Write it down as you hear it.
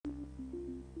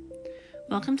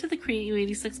Welcome to the Create You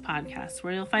 86 podcast,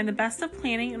 where you'll find the best of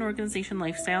planning and organization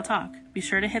lifestyle talk. Be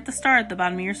sure to hit the star at the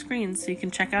bottom of your screen so you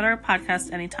can check out our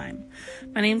podcast anytime.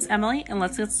 My name's Emily, and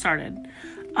let's get started.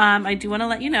 I do want to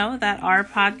let you know that our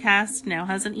podcast now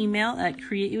has an email at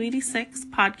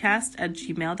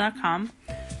createyou86podcast@gmail.com.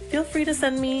 Feel free to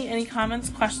send me any comments,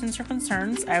 questions, or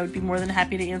concerns. I would be more than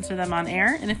happy to answer them on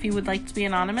air, and if you would like to be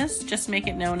anonymous, just make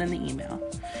it known in the email.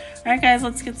 Alright guys,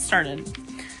 let's get started.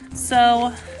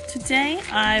 So, today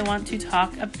I want to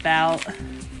talk about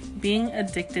being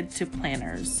addicted to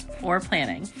planners or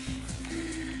planning.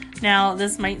 Now,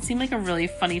 this might seem like a really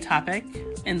funny topic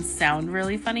and sound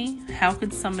really funny. How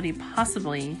could somebody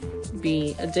possibly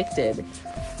be addicted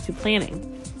to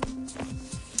planning?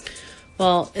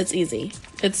 Well, it's easy.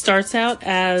 It starts out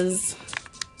as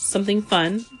something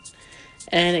fun,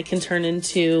 and it can turn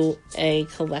into a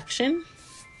collection.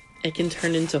 It can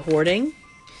turn into hoarding.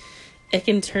 It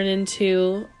can turn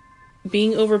into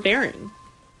being overbearing.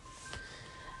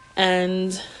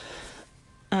 And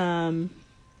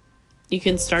you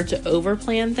can start to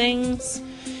overplan things.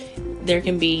 There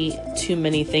can be too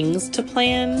many things to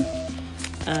plan.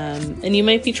 And you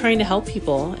might be trying to help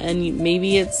people. And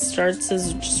maybe it starts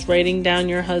as just writing down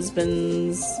your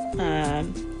husband's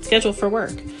schedule for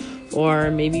work.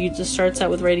 Or maybe it just starts out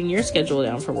with writing your schedule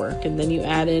down for work. And then you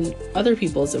add in other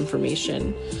people's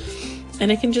information.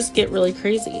 And it can just get really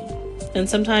crazy. And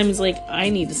sometimes, I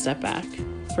need to step back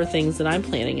for things that I'm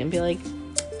planning and be like,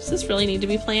 does this really need to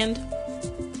be planned?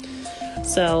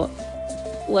 So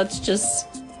let's just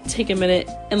take a minute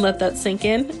and let that sink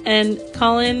in and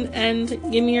call in and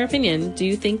give me your opinion. Do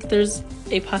you think there's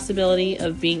a possibility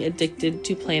of being addicted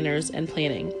to planners and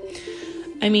planning?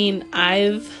 I mean,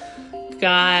 I've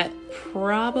got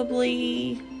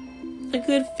probably a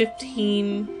good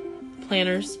 15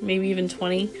 planners, maybe even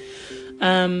 20.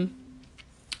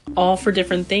 All for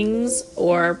different things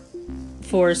or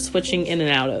for switching in and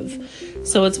out of.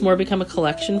 So it's more become a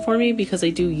collection for me because I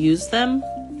do use them.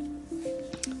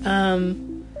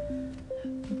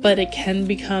 But it can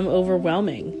become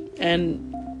overwhelming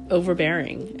and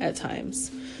overbearing at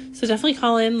times. So definitely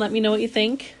call in. Let me know what you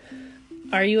think.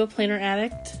 Are you a planner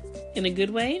addict in a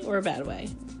good way or a bad way?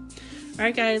 All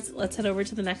right, guys, let's head over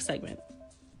to the next segment.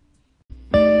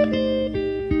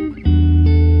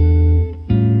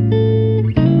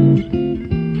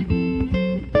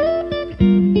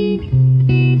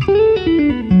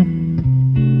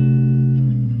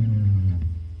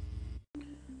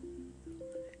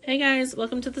 Hey guys,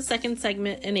 welcome to the second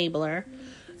segment, Enabler.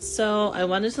 So I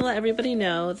wanted to let everybody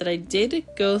know that I did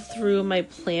go through my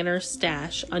planner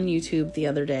stash on YouTube the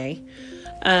other day.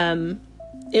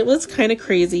 It was kind of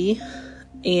crazy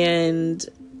and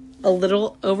a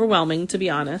little overwhelming, to be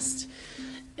honest.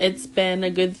 It's been a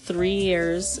good 3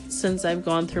 years since I've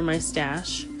gone through my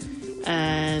stash,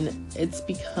 and it's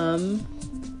become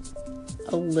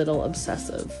a little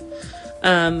obsessive.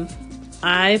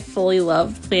 I fully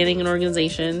love planning and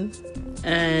organization,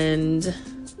 and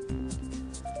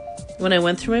when I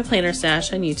went through my planner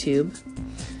stash on YouTube,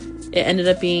 it ended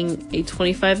up being a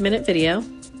 25-minute video,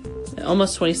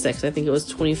 almost 26. I think it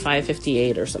was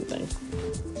 25:58 or something.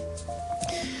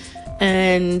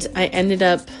 And I ended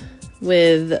up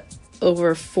with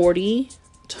over 40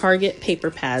 Target paper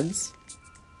pads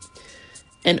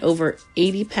and over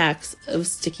 80 packs of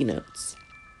sticky notes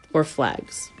or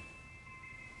flags.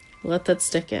 Let that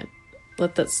stick in.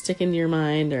 Let that stick into your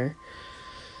mind and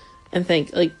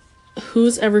think,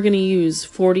 who's ever going to use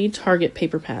 40 Target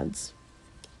paper pads?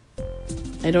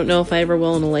 I don't know if I ever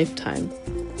will in a lifetime.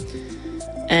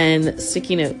 And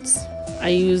sticky notes. I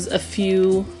use a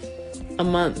few a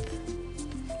month.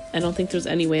 I don't think there's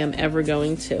any way I'm ever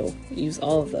going to use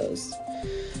all of those.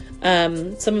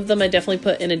 Some of them I definitely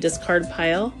put in a discard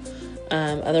pile.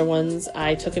 Other ones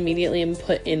I took immediately and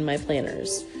put in my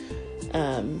planners.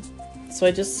 So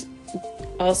I just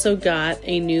also got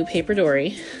a new paper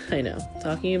dory. I know,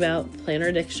 talking about planner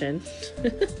addiction.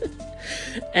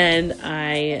 And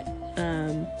I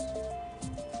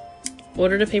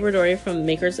ordered a paper dory from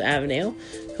Makers Avenue,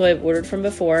 who I've ordered from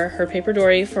before. Her paper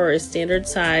dory for a standard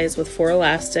size with 4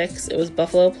 elastics. It was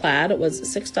buffalo plaid. It was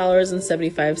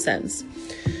 $6.75.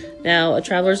 Now, a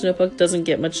traveler's notebook doesn't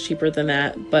get much cheaper than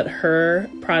that, but her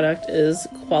product is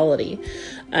quality.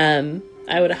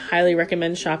 I would highly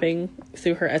recommend shopping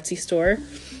through her Etsy store,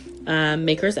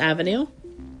 Makers Avenue.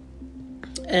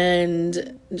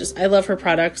 And I love her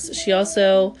products. She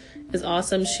also is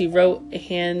awesome. She wrote a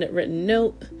handwritten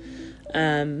note,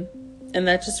 and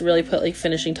that just really put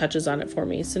finishing touches on it for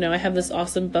me. So now I have this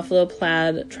awesome buffalo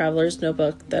plaid traveler's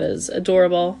notebook that is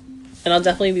adorable, and I'll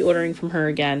definitely be ordering from her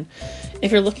again.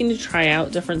 If you're looking to try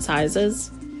out different sizes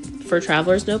for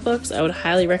traveler's notebooks, I would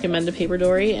highly recommend a Paper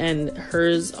Dory, and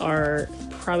hers are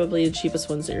probably the cheapest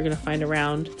ones that you're going to find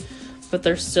around, but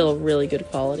they're still really good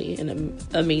quality and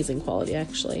amazing quality,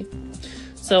 actually.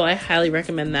 So I highly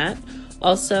recommend that.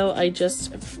 Also, I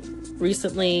just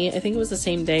recently, I think it was the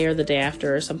same day or the day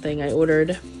after or something, I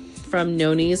ordered from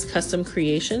Noni's Custom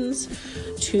Creations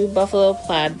 2 Buffalo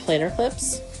Plaid planner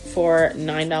clips for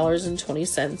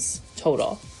 $9.20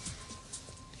 total.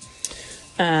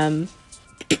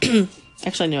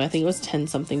 Actually, no, I think it was 10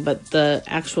 something, but the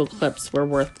actual clips were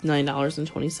worth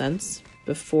 $9.20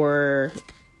 before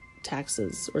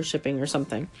taxes or shipping or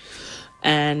something.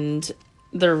 And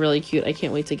they're really cute. I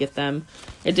can't wait to get them.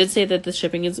 It did say that the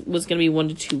shipping was going to be 1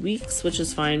 to 2 weeks, which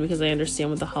is fine because I understand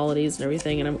with the holidays and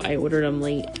everything, and I ordered them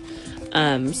late.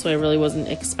 So I really wasn't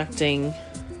expecting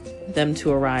them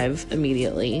to arrive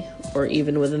immediately or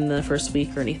even within the first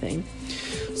week or anything.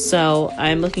 So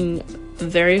I'm looking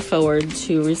very forward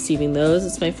to receiving those.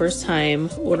 It's my first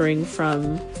time ordering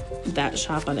from that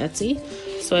shop on Etsy,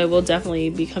 so I will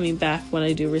definitely be coming back when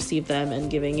I do receive them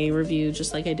and giving a review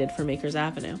just like I did for Maker's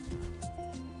Avenue.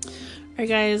 Alright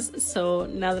guys, so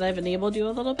now that I've enabled you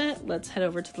a little bit, let's head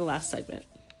over to the last segment.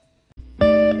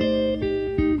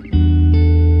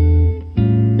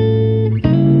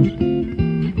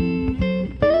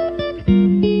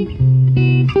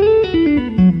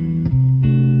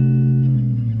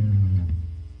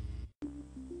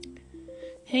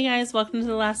 Hey guys, welcome to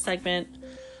the last segment.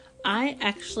 I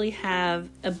actually have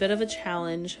a bit of a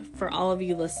challenge for all of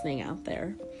you listening out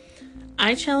there.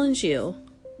 I challenge you,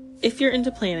 if you're into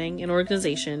planning and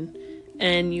organization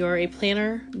and you're a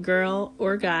planner, girl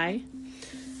or guy,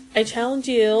 I challenge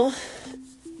you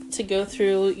to go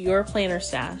through your planner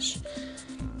stash.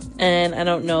 And I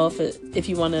don't know if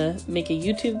you want to make a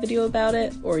YouTube video about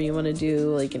it, or you want to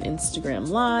do like an Instagram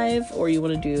live, or you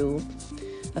want to do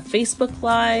a Facebook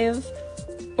live,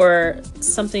 or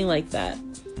something like that.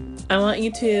 I want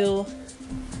you to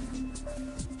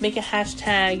make a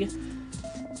hashtag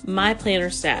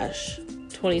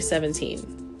MyPlannerStash2017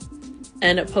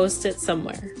 and post it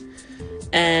somewhere.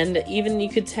 And even you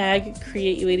could tag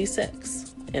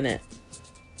CreateU86 in it.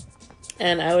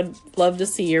 And I would love to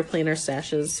see your planner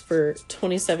stashes for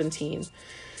 2017,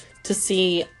 to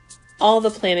see all the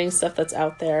planning stuff that's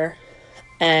out there,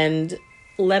 and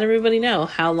let everybody know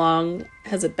how long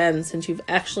has it been since you've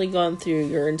actually gone through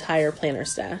your entire planner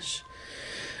stash.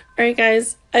 All right,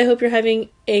 guys, I hope you're having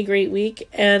a great week,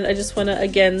 and I just want to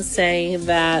again say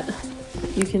that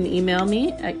you can email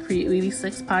me at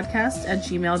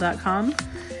createu86podcast@gmail.com,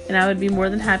 and I would be more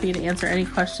than happy to answer any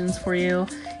questions for you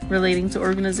relating to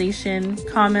organization,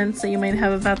 comments that you might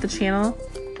have about the channel,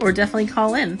 or definitely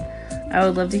call in. I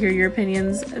would love to hear your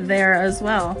opinions there as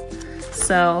well.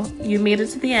 So you made it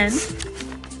to the end.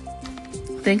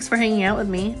 Thanks for hanging out with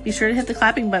me. Be sure to hit the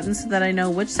clapping button so that I know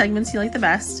which segments you like the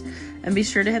best, and be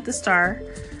sure to hit the star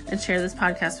and share this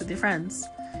podcast with your friends.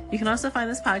 You can also find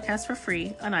this podcast for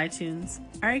free on iTunes.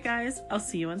 All right, guys, I'll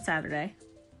see you on Saturday.